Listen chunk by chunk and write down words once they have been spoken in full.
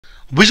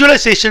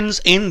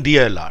Visualizations in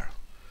DILR.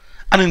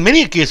 And in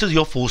many cases,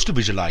 you're forced to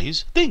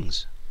visualize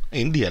things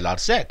in DILR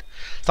set.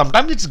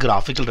 Sometimes it's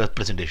graphical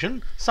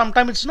representation,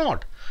 sometimes it's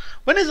not.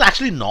 When it's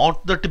actually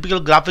not the typical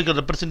graphical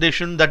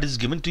representation that is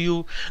given to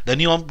you, then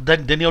you have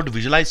to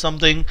visualize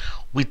something.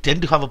 We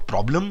tend to have a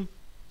problem.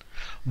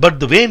 But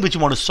the way in which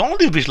you want to solve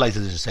the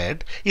visualization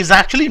set is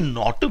actually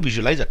not to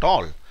visualize at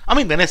all. I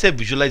mean, when I say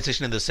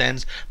visualization in the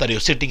sense that you're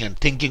sitting and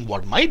thinking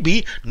what might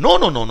be, no.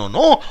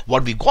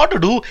 What we got to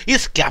do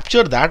is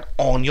capture that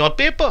on your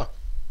paper.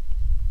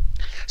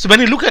 So when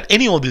you look at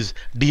any of these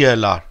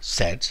DILR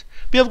sets,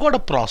 we have got a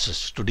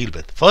process to deal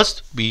with.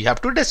 First, we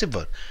have to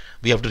decipher.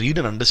 We have to read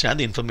and understand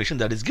the information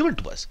that is given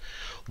to us.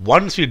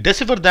 Once we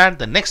decipher that,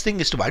 the next thing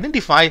is to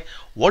identify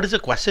what is the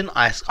question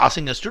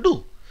asking us to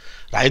do.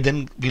 Right?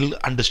 Then we'll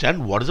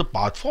understand what is the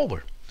path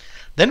forward.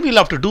 Then we'll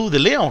have to do the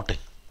layouting,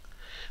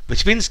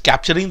 which means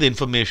capturing the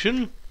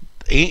information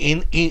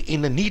in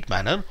a neat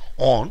manner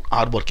on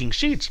our working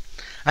sheets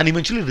and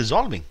eventually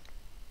resolving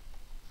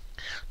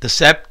the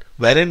set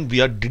wherein we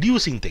are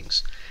deducing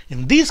things.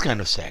 In these kind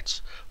of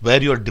sets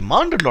where you are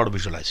demanded a lot of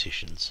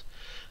visualizations,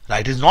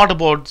 right, it's not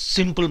about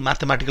simple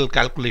mathematical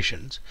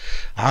calculations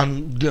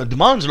and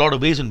demands a lot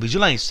of ways to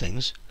visualize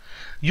things.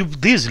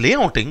 This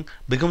layouting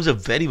becomes a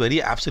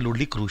very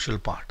absolutely crucial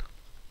part,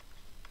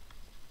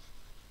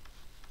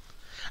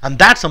 and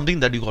that's something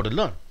that you got to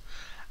learn.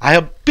 I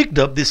have picked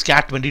up this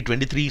CAT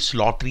 2023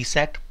 slot 3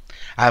 set.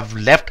 I have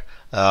left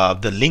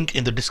the link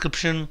in the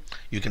description.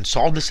 You can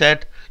solve the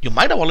set. You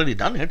might have already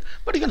done it,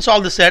 but you can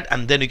solve the set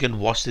and then you can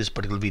watch this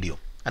particular video.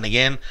 And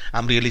again,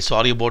 I'm really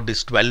sorry about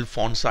this 12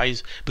 font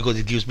size because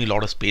it gives me a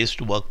lot of space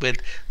to work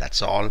with.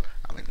 That's all.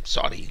 I mean,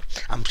 sorry.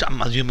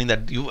 I'm assuming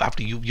that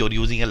you're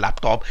using a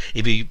laptop.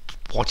 If you're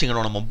watching it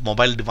on a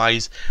mobile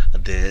device,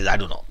 I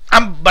don't know.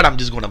 But I'm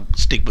just going to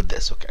stick with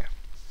this. Okay.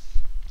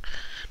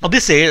 Now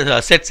this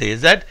set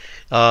says that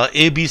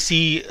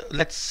ABC.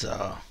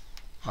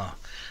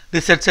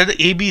 This set said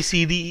A, B,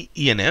 C, D,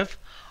 E, and F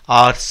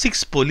are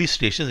 6 police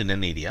stations in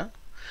an area,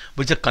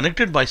 which are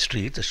connected by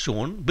streets as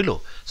shown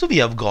below. So we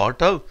have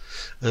got a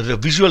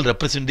visual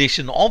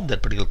representation of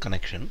that particular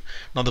connection.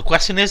 Now the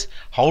question is,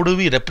 how do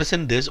we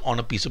represent this on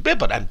a piece of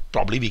paper? And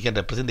probably we can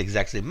represent the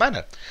exact same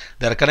manner.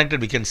 They are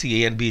connected. We can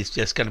see A and B is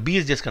just B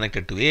is just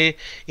connected to A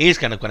is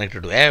kind of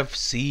connected to F,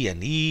 C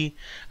and E,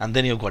 and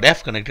then you've got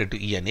F connected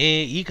to E and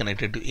A, E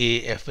connected to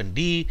A, F and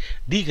D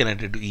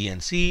connected to E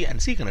and C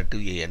connected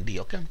to A and D.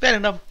 Okay, fair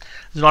enough.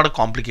 It's not a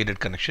complicated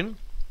connection,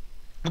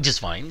 which is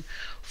fine.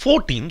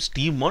 4 teams,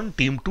 team 1,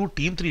 team 2,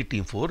 team 3,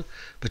 team 4,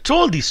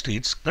 patrol these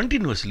streets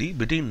continuously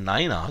between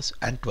 9 hours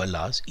and 12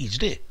 hours each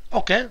day.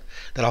 Okay,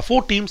 there are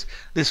 4 teams.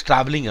 This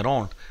traveling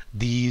around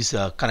these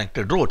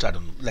connected roads. I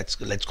don't know, let's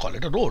call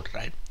it a road,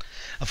 right?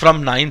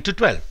 From 9 to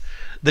 12.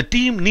 The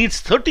team needs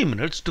 30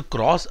 minutes to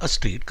cross a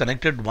street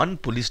connected one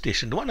police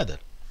station to another.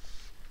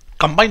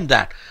 Combine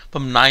that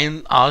from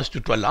 9 hours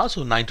to 12 hours,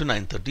 so 9 to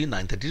 9:30,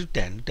 9:30 to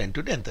 10, 10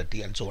 to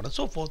 10:30, and so on and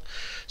so forth.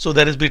 So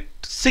there is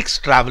 6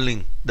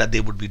 traveling that they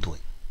would be doing.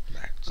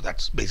 Right? So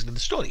that's basically the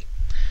story.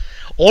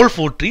 All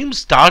 4 teams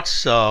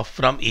starts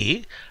from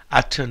A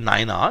at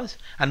 9 hours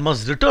and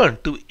must return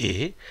to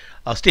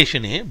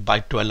station A by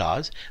 12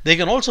 hours. They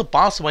can also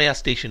pass via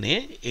station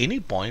A any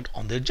point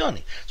on their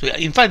journey. So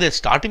in fact, they're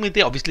starting with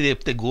A. Obviously,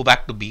 if they go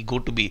back to B, go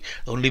to B,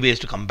 the only way is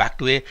to come back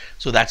to A.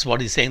 So that's what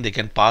he's saying. They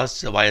can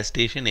pass via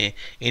station A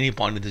any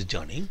point in this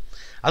journey.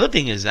 Other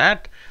thing is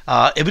that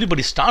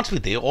everybody starts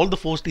with A. All the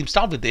 4 teams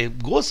start with A.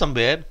 Go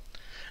somewhere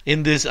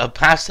in this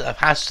has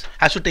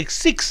to take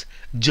 6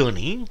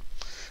 journey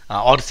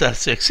or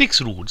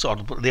 6 routes, or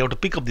they have to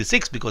pick up the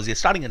 6 because they're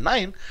starting at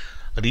 9.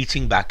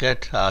 Reaching back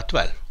at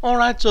 12.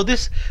 Alright, so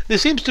this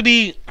seems to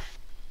be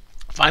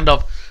kind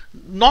of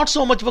not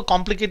so much of a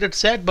complicated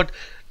set, but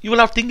you will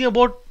have thinking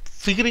about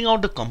figuring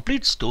out the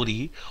complete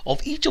story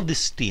of each of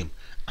this team.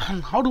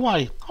 And how do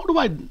I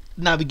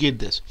navigate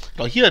this?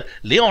 Now here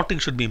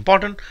layouting should be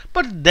important,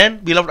 but then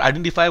we'll have to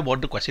identify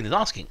what the question is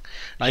asking.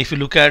 Now if you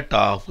look at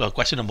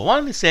question number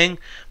 1, is saying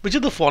which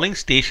of the following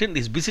station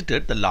is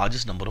visited the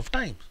largest number of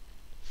times?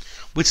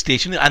 Which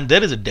station, and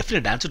there is a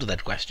definite answer to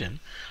that question.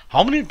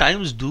 How many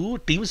times do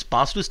teams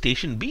pass to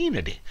station B in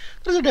a day?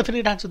 There is a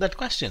definite answer to that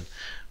question.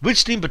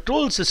 Which team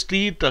patrols the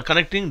street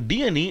connecting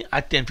D and E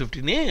at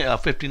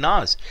 15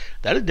 hours?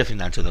 That is a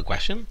definite answer to the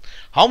question.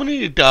 How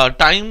many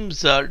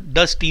times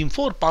does team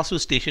 4 pass to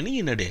station E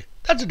in a day?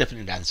 That's a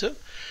definite answer.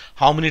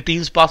 How many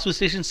teams pass to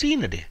station C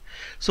in a day?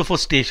 So for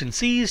station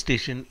C,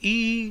 station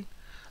E,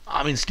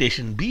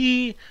 station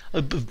B,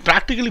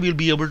 practically we'll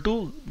be able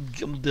to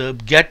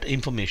get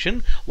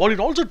information. What it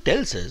also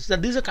tells us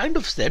that this is a kind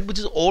of set which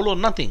is all or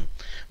nothing,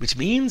 which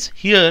means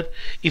here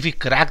if we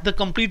crack the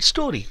complete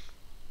story,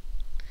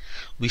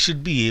 we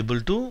should be able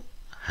to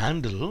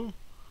handle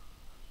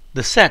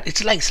the set.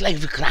 It's like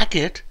if we crack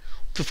it,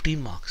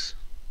 15 marks.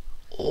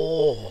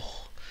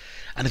 Oh,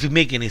 and if you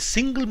make any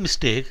single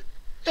mistake,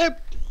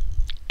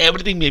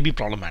 everything may be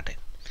problematic.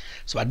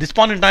 So at this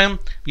point in time,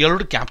 we are able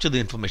to capture the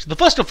information. The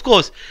first, of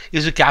course,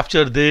 is to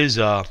capture this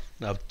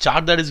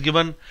chart that is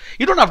given.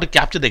 You don't have to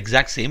capture the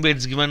exact same way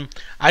it's given.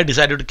 I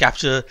decided to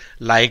capture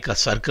like a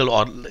circle,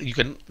 or you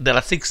can. There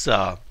are 6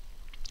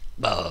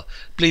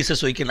 places,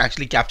 so you can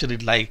actually capture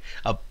it like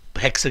a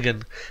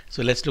hexagon.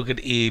 So let's look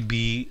at A,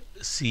 B,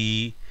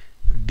 C,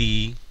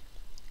 D,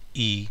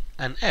 E,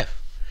 and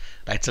F.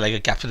 Right, so like a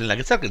capturing like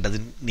a circle, it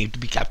doesn't need to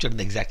be captured in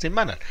the exact same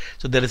manner.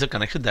 So there is a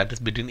connection that is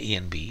between A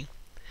and B.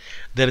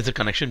 There is a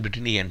connection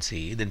between A and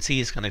C. Then C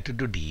is connected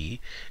to D.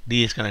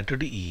 D is connected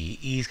to E.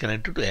 E is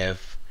connected to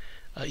F.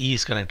 E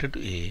is connected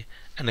to A,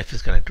 and F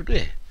is connected to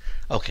A.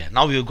 Okay,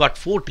 now we've got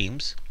 4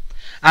 teams,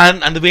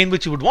 and the way in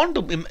which you would want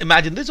to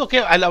imagine this. Okay,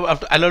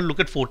 I'll look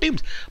at 4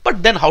 teams,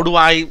 but then how do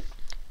I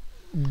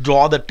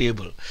draw the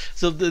table?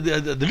 So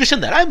the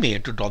decision that I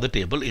made to draw the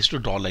table is to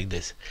draw like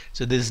this.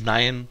 So this is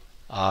 9,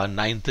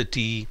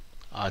 9:30,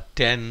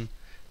 10,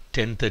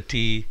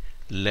 10:30,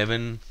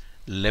 11,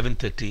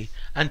 11:30,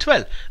 and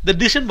 12. The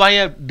reason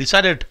why I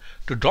decided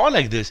to draw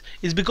like this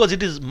is because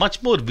it is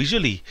much more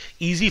visually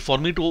easy for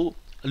me to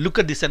look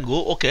at this and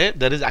go, okay,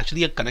 there is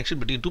actually a connection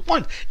between 2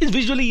 points. It's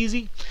visually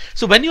easy.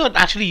 So when you are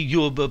actually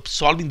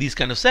solving these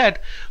kind of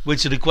set,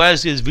 which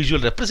requires is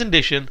visual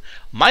representation,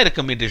 my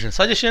recommendation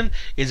suggestion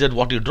is that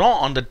what you draw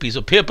on that piece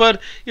of paper,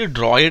 you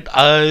draw it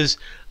as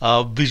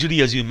visually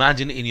as you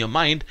imagine in your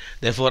mind.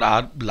 Therefore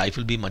our life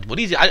will be much more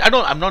easy.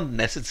 I'm not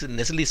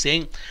necessarily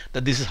saying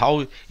that this is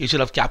how you should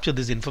have captured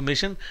this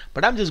information,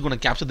 but I'm just going to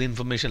capture the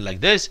information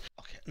like this.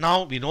 Okay,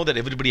 now we know that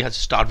everybody has to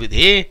start with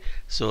A.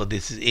 So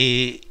this is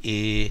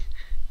A,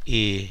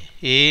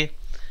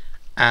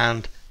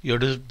 and you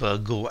have to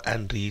go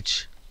and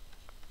reach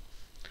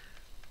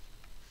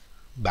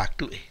back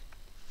to A.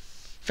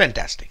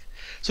 Fantastic.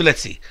 So let's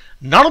see.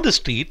 None of the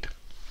street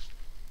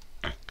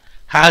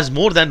has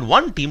more than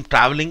one team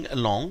traveling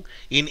along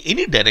in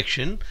any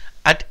direction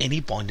at any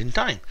point in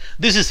time.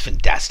 This is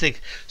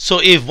fantastic. So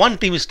if one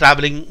team is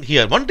traveling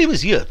here, one team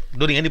is here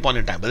during any point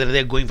in time, whether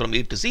they're going from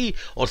A to C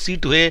or C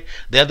to A,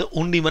 they are the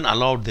only one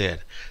allowed there.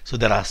 So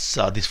there are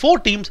these 4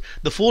 teams.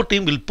 The 4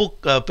 team will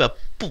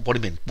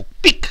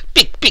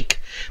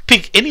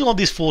pick any of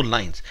these 4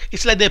 lines.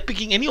 It's like they're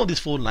picking any of these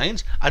 4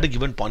 lines at a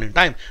given point in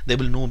time. There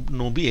will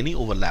no be any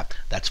overlap.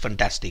 That's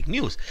fantastic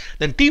news.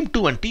 Then team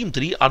 2 and team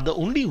 3 are the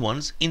only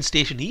ones in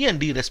station E and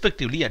D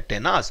respectively at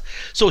 10 hours.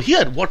 So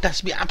here what has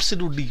to be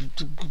absolutely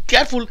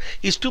careful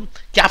is to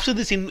capture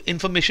this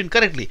information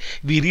correctly.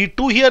 We read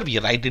 2 here, we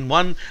write in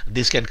 1.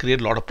 This can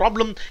create a lot of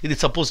problem. It is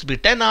supposed to be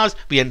 10 hours,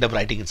 we end up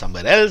writing it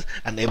somewhere else,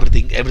 and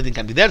everything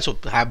can be there. So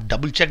have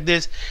double check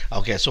this.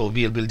 Okay, so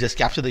we'll just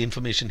capture the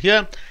information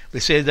here. We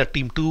say that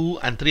team 2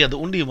 and 3 are the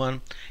only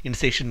one in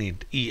station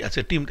E as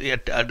a team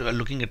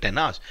looking at 10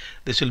 hours.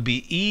 This will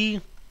be E,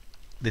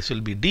 this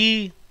will be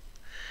D,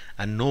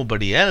 and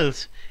nobody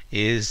else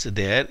is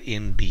there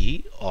in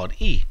D or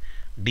E.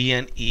 D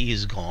and E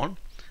is gone.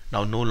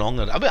 Now no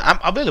longer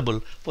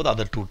available for the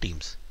other 2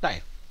 teams.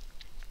 Right.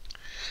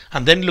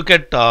 And then look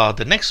at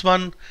the next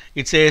one.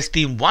 It says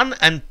teams 1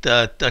 and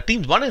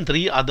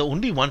 3 are the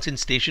only ones in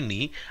station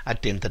E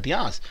at 10:30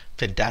 hours.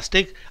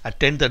 Fantastic. At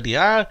 10:30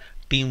 hours,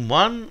 team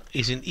 1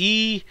 is in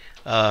E,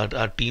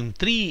 team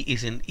 3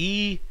 is in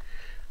E,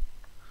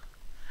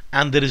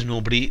 and there is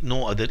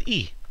no other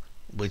E,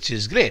 which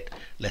is great.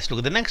 Let's look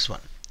at the next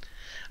one.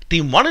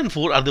 Team 1 and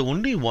 4 are the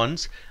only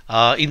ones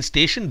in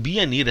station B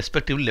and E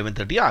respectively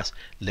 11:30 hours.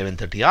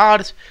 11:30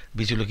 hours,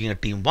 which you're looking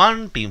at team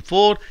 1, team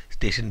 4,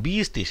 station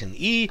B, station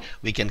E.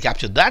 We can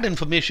capture that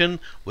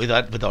information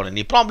without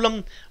any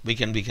problem. We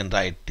can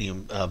write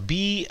team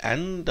B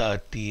and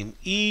team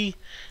E,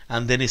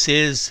 and then it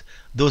says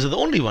those are the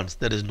only ones.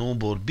 There is no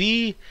more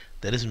B,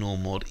 there is no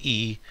more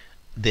E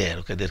there.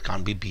 Okay, there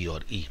can't be B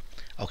or E.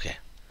 Okay.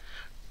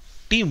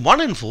 Team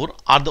 1 and 4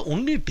 are the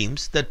only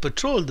teams that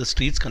patrol the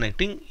streets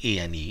connecting A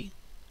and E.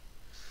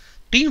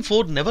 Team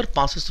 4 never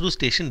passes through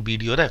station B,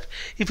 D or F.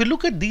 If you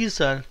look at these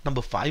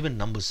number 5 and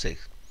number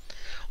 6,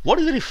 what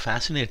is very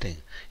fascinating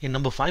in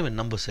number 5 and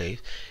number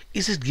 6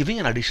 is it giving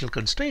an additional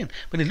constraint.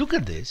 When you look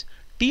at this,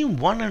 team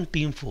 1 and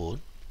team 4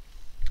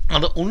 are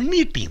the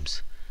only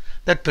teams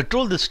that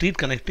patrol the street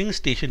connecting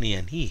station A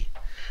and E.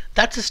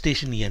 That's a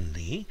station E and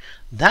E.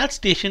 That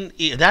station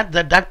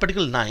that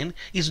particular line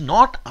is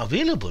not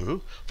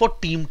available for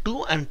team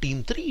 2 and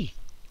team 3.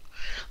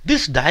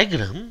 This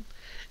diagram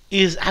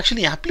is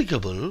actually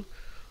applicable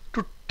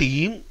to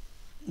team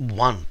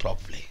 1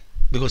 probably,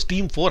 because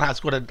team 4 has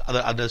got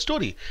other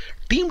story.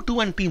 Team 2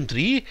 and team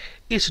 3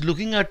 is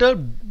looking at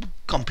a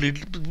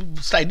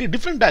slightly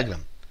different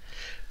diagram.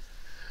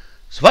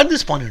 So at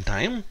this point in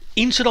time,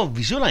 instead of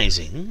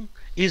visualizing,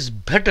 is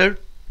better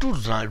to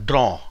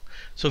draw.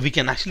 So we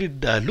can actually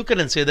look at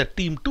and say that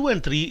team 2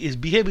 and 3 is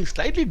behaving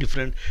slightly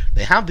different.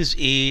 They have this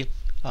A.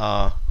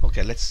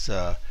 Okay, let's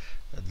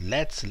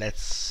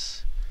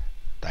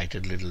write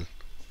it a little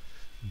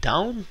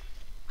down.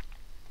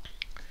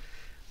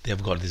 They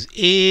have got this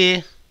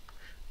A.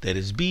 There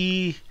is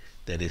B.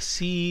 There is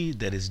C.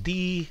 There is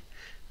D.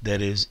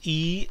 There is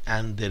E,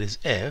 and there is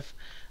F.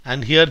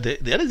 And here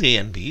there is A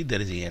and B, there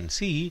is A and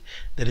C,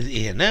 there is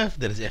A and F,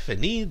 there is F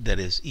and E, there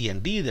is E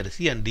and D, there is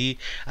C and D,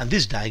 and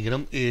this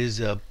diagram is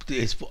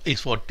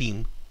for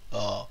team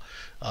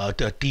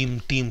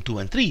team 2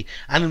 and 3.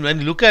 And when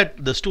you look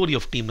at the story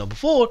of team number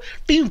 4,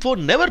 team 4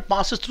 never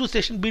passes through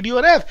station B, D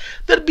or F.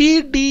 The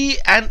B, D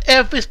and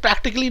F is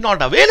practically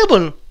not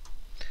available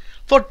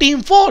for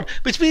team 4,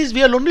 which means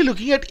we are only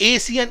looking at A,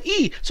 C and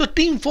E. So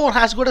team 4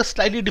 has got a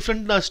slightly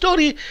different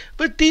story,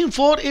 but team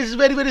 4 is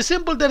very, very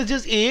simple. There is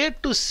just A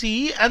to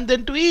C and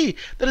then to E.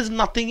 There is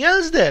nothing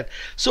else there.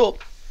 So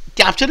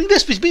capturing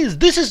this, which means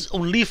this is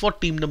only for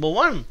team number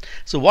 1.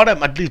 So what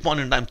I'm at this point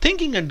in time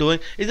thinking and doing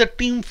is that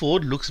team 4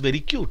 looks very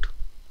cute.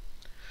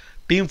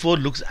 Team 4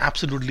 looks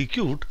absolutely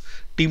cute.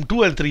 Team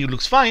 2 and 3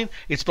 looks fine.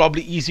 It's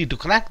probably easy to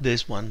connect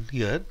this one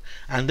here,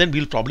 and then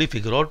we'll probably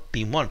figure out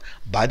team 1.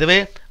 By the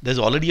way, there's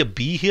already a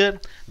B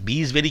here.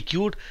 B is very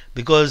cute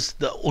because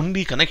the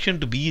only connection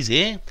to B is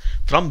A.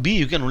 From B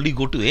you can only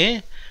go to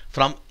A.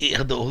 From A,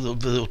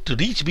 to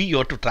reach B you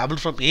have to travel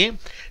from A.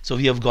 So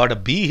we have got a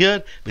B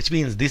here, which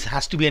means this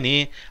has to be an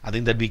A. I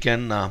think that we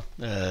can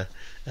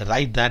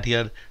write that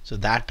here. So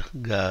that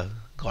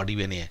got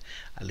even A.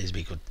 At least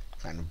we could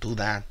kind of do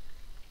that.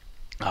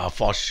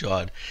 For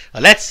sure.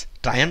 Let's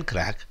try and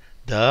crack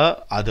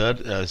the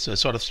other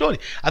sort of story.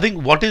 I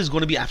think what is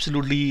going to be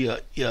absolutely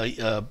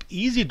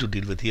easy to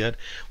deal with here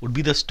would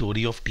be the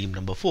story of team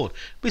number 4.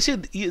 We say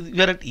we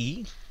are at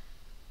E.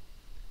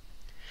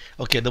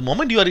 Okay, the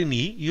moment you are in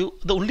E,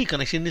 the only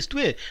connection is to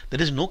A.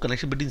 There is no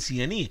connection between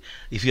C and E.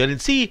 If you are in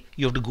C,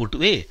 you have to go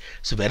to A.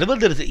 So wherever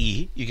there is a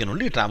E, you can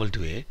only travel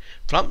to A.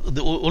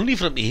 Only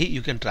from A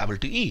you can travel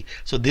to E.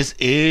 So this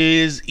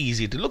is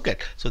easy to look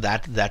at. So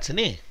that's an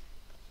A.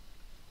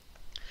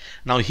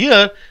 Now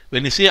here,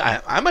 when you say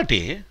I'm at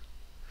A,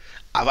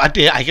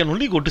 I can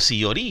only go to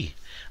C or E,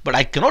 but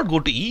I cannot go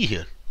to E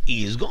here.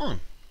 E is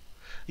gone.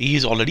 E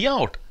is already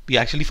out. We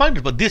actually find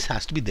it, but this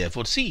has to be there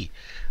for C.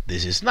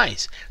 This is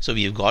nice. So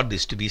we have got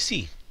this to be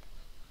C.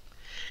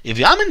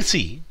 If I'm in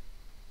C,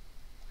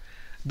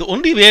 the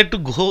only way to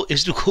go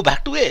is to go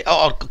back to A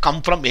or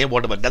come from A,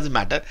 whatever, doesn't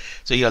matter.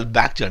 So your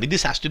back journey,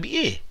 this has to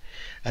be A.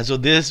 And so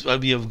this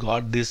we have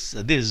got this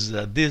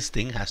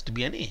thing has to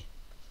be an A.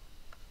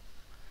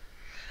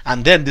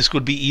 And then this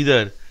could be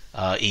either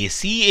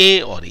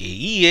ACA or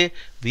AEA.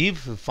 We've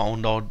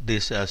found out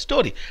this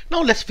story.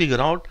 Now let's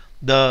figure out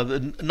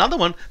another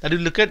one that we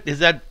look at is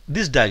that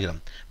this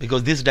diagram,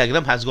 because this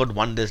diagram has got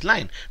one this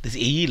line. This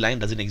AE line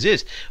doesn't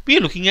exist. We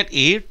are looking at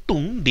A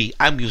tung D.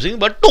 I'm using the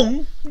word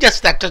tung,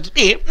 just that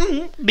A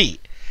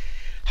D.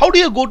 How do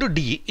you go to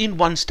D in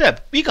one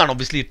step? We can't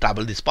obviously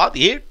travel this path.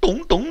 A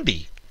tung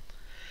D.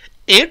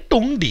 A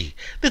tung D.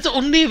 That's the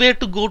only way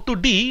to go to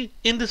D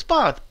in this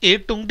path. A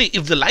tung D.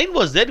 If the line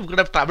was there, we could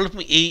have traveled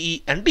from A,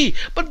 E and D.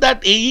 But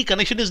that AE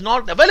connection is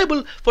not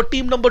available for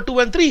team number 2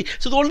 and 3.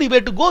 So the only way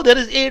to go there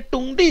is A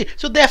tung D.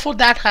 So therefore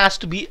that has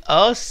to be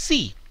a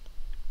C.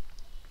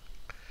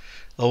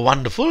 Oh,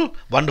 wonderful,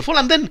 wonderful.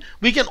 And then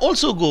we can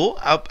also go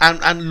up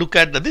and look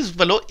at this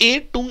fellow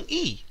A tung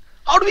E.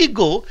 How do we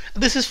go?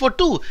 This is for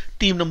 2.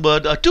 Team number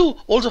 2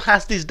 also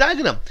has this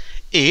diagram.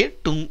 A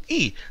tung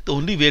E. The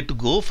only way to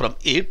go from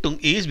A tung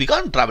E is we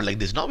can't travel like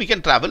this. Now we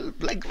can travel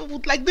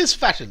like this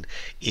fashion.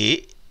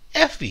 A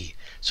F E.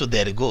 So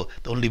there you go.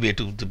 The only way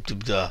to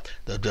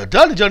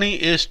the journey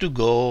is to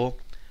go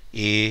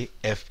A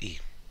F E.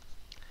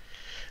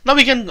 Now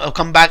we can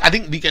come back. I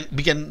think we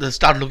can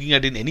start looking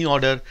at it in any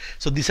order.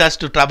 So this has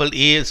to travel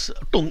A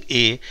tung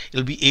A. It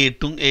will be A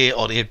tung A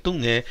or A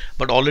tung A,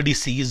 but already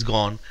C is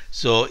gone.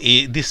 So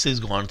this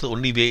is gone. So the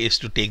only way is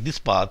to take this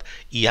path.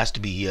 E has to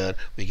be here.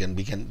 We can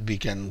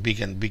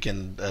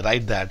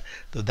write that.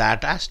 So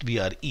that has to be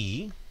our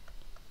E.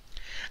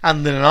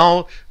 And then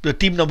now the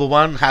team number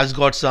 1 has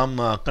got some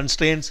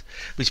constraints,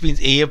 which means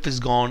AF is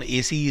gone,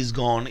 AC is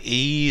gone,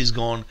 AE is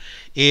gone,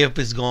 AF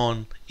is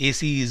gone,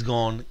 AC is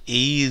gone,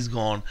 AE is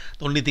gone.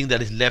 The only thing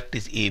that is left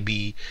is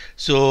AB.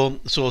 So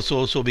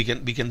we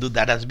can do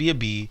that as be a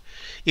B.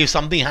 If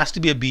something has to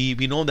be a B,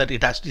 we know that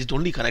it's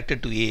only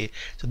connected to A.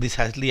 So this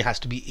has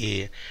to be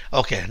A.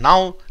 Okay,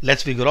 now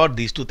let's figure out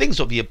these two things.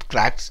 So we have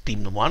cracked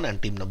team number 1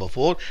 and team number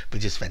 4,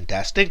 which is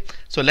fantastic.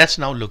 So let's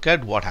now look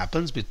at what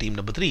happens with team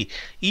number 3.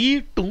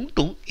 E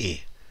tung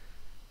A.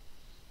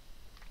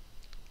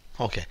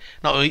 Okay,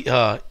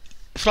 now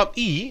from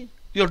E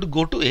you have to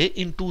go to A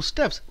in 2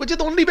 steps, which is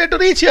the only way to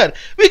reach here.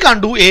 We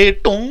can't do A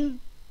tung,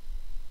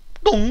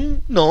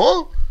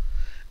 no.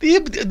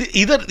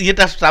 Either it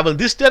has to travel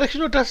this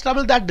direction or it has to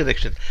travel that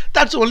direction.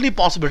 That's the only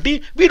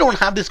possibility. We don't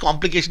have this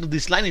complication of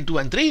this line in 2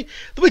 and 3.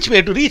 Which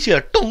way to reach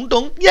here?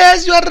 Tung.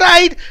 Yes, you are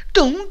right.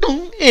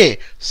 Tung A.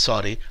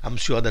 Sorry, I'm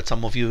sure that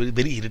some of you are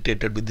very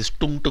irritated with this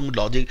tung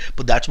logic,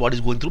 but that's what is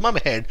going through my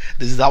head.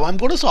 This is how I'm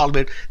going to solve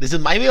it. This is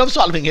my way of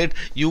solving it.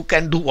 You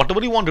can do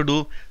whatever you want to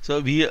do. So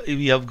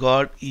we have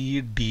got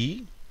E,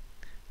 D,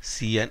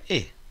 C and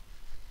A.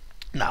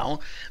 Now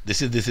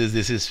this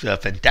is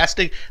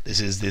fantastic. This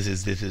is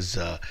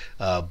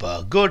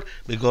good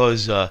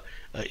because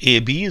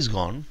AB is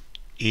gone,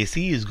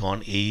 AC is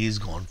gone, AE is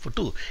gone for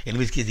 2. In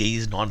which case AE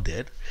is not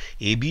there.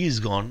 AB is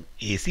gone,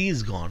 AC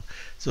is gone.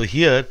 So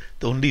here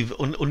the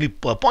only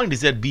point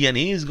is that B and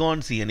A is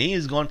gone, C and A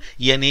is gone,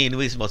 E and A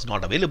anyways was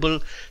not available.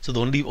 So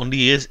the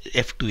only A is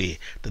F to A.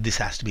 So this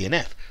has to be an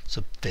F.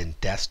 So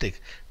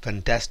fantastic,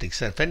 fantastic,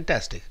 sir,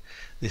 fantastic.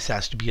 This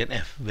has to be an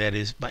F. Where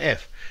is my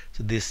F?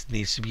 So this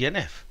needs to be an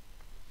F.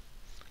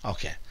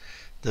 Okay.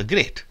 So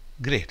great,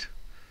 great.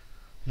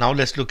 Now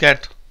let's look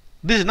at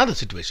this is another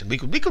situation. We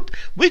could E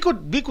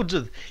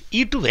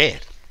to where?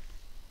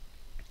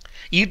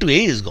 E to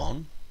A is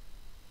gone.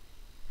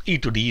 E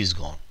to D is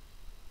gone.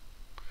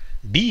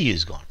 D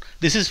is gone.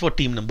 This is for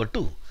team number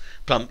 2.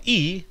 From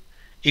E,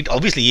 it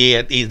obviously A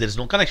and A there is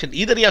no connection.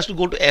 Either he has to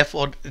go to F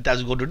or it has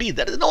to go to D.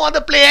 There is no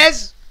other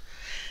place.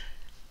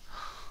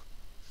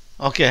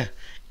 Okay.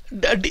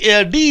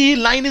 D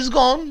line is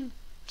gone.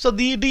 So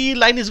the D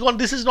line is gone.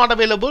 This is not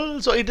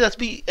available. So it has to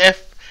be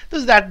F.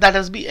 That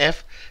has to be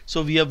F.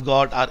 So we have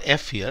got our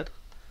F here.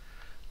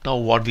 Now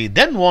what we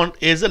then want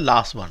is the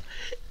last one.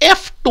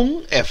 F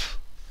to F.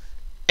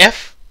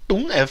 F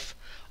to F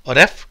or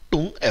F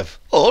to F.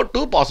 Or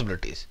 2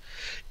 possibilities.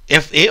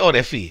 FA or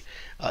FE.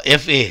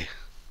 FA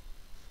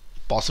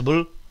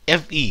possible.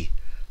 FE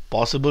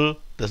possible.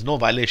 There's no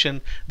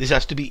violation. This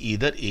has to be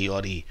either A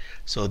or E.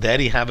 So there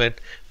you have it.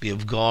 We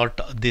have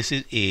got this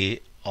is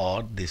A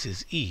or this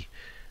is E.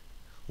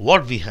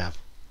 What we have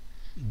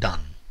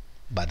done,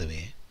 by the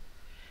way,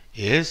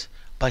 is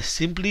by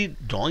simply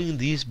drawing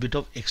these bit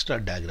of extra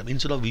diagram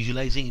instead of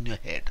visualizing in your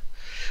head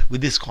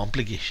with this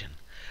complication,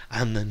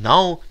 and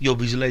now your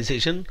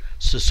visualization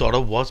sort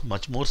of was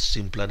much more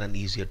simpler and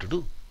easier to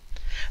do.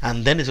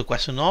 And then it's a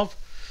question of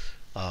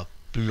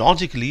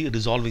logically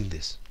resolving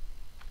this.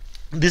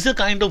 This is a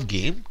kind of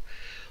game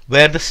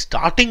where the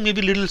starting may be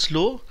a little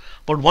slow,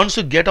 but once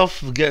you get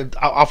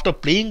after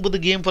playing with the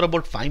game for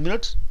about 5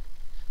 minutes.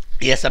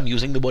 Yes, I'm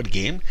using the word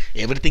game.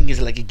 Everything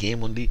is like a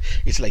game only.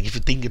 It's like if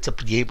you think it's a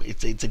game,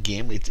 it's a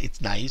game.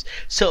 It's nice.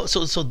 So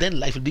then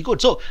life will be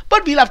good. So,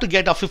 but we'll have to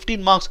get our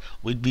 15 marks.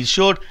 We'll be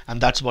sure, and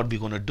that's what we're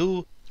gonna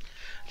do.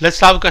 Let's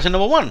start with question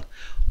number 1.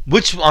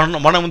 Which one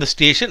on the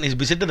station is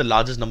visited the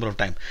largest number of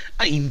times?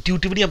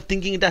 Intuitively, I'm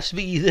thinking it has to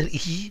be either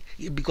E,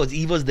 because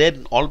E was there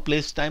in all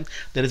place time.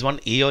 There is one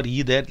A or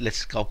E there.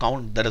 Let's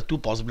count. There are 2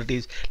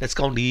 possibilities. Let's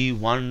count E.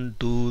 1,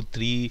 2,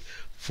 3,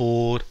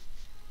 4.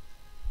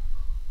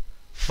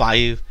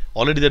 5.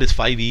 Already there is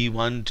 5E,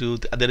 1, 2,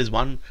 there is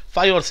 1,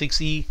 5 or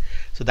 6E.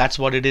 So that's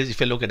what it is.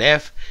 If I look at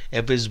F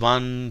is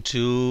 1,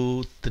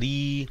 2,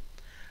 3.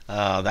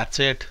 That's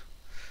it.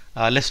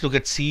 Let's look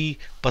at C.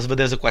 Possibly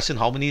there's a question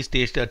how many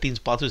teams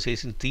pass through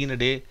station 3 in a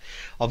day.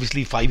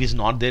 Obviously 5 is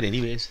not there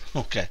anyways.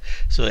 Okay.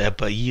 So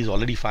E is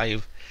already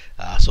 5.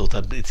 So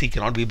C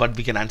cannot be, but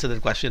we can answer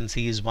that question.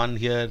 C is 1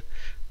 here,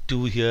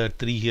 2 here,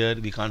 3 here.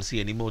 We can't see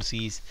any more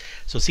C's.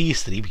 So C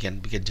is 3. We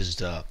can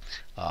just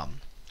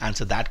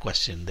answer that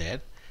question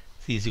there.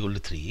 C is equal to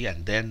 3,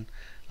 and then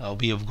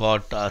we have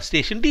got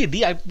station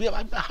D. I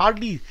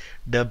hardly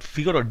the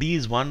figure of D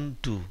is 1,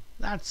 2.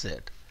 That's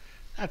it.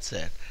 That's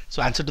it.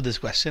 So answer to this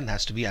question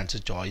has to be answer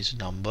choice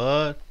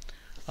number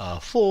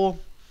 4.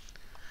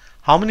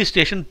 How many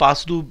stations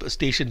pass through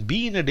station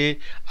B in a day?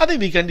 I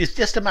think we can. It's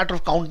just a matter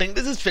of counting.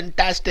 This is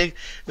fantastic.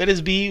 Where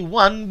is B?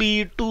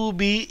 1B,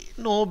 2B,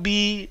 no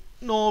B,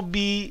 no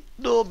B,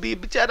 no B.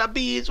 Bichara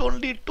B is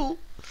only 2.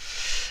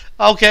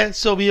 Okay,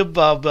 so we have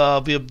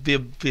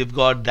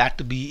got that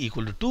to be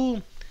equal to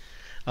 2.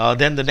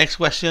 Then the next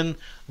question,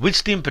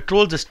 which team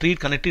patrols the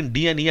street connecting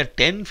D and E at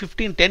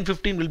 10:15?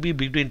 10:15 will be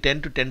between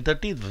 10 to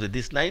 10:30 with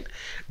this line.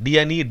 D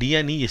and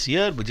E is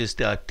here, which is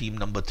team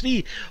number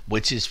 3,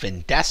 which is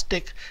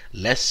fantastic.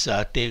 Let's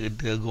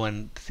go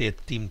and say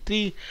team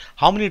 3.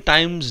 How many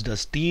times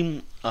does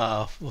team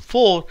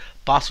 4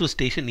 pass through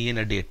station E in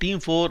a day? Team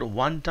 4,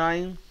 1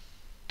 time,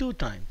 2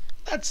 times.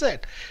 That's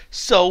it.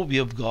 So we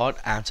have got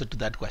answer to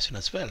that question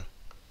as well.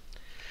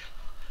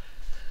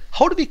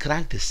 How do we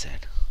crack this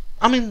set?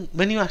 I mean,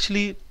 when you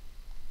actually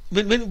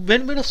when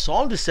you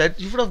solve this set,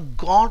 you would have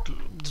got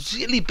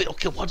really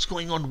okay, what's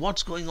going on,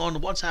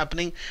 what's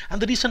happening.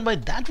 And the reason why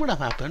that would have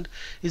happened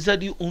is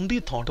that you only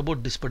thought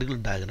about this particular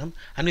diagram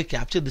and you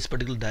captured this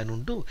particular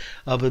diagram too,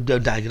 the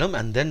diagram,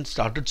 and then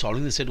started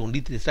solving the set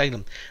only this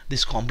diagram.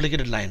 This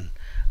complicated line,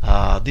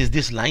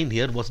 this line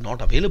here was not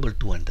available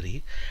 2 and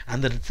 3,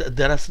 and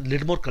there are a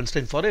little more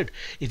constraint for it.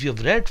 If you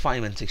have read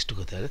 5 and 6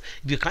 together,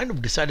 if you kind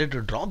of decided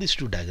to draw these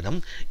 2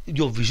 diagrams,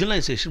 your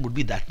visualization would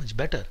be that much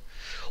better.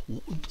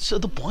 So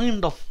the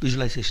point of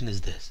visualization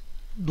is this: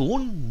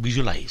 don't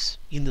visualize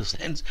in the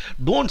sense,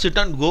 don't sit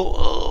and go,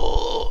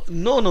 oh,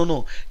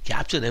 no,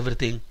 capture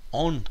everything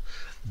on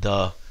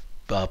the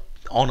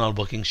on our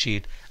working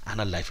sheet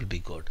and our life will be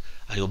good.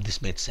 I hope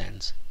this made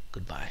sense.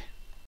 Goodbye.